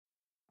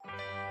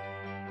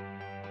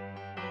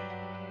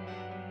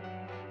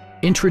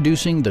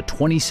Introducing the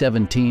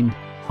 2017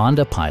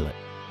 Honda Pilot.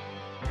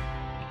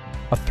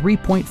 A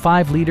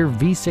 3.5-liter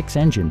V6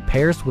 engine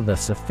pairs with a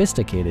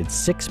sophisticated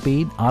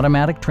 6-speed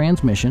automatic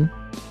transmission,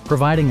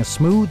 providing a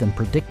smooth and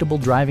predictable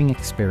driving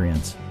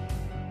experience.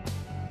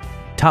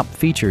 Top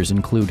features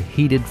include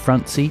heated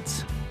front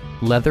seats,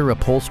 leather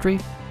upholstery,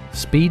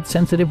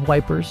 speed-sensitive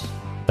wipers,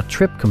 a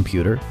trip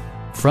computer,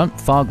 front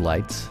fog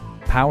lights,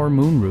 power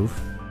moonroof,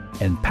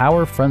 and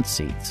power front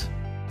seats.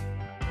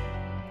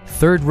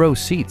 Third-row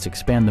seats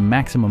expand the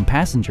maximum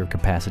passenger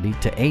capacity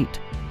to 8.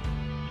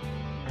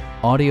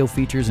 Audio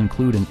features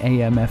include an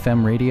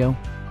AM/FM radio,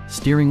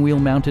 steering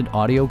wheel-mounted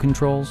audio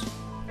controls,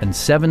 and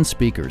 7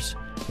 speakers,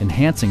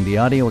 enhancing the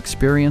audio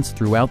experience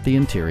throughout the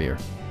interior.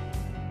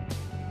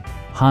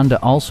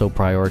 Honda also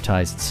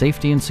prioritized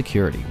safety and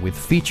security with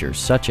features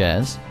such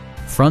as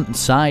front and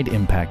side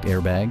impact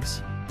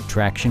airbags,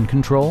 traction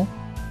control,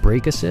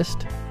 brake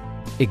assist,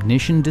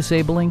 ignition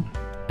disabling,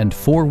 and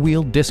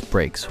 4-wheel disc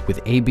brakes with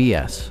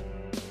ABS.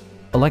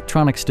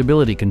 Electronic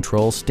stability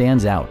control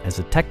stands out as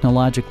a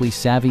technologically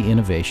savvy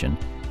innovation,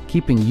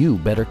 keeping you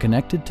better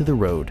connected to the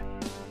road.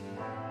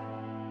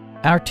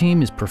 Our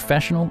team is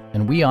professional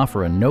and we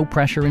offer a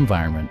no-pressure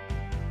environment.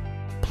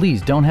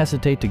 Please don't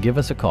hesitate to give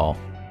us a call.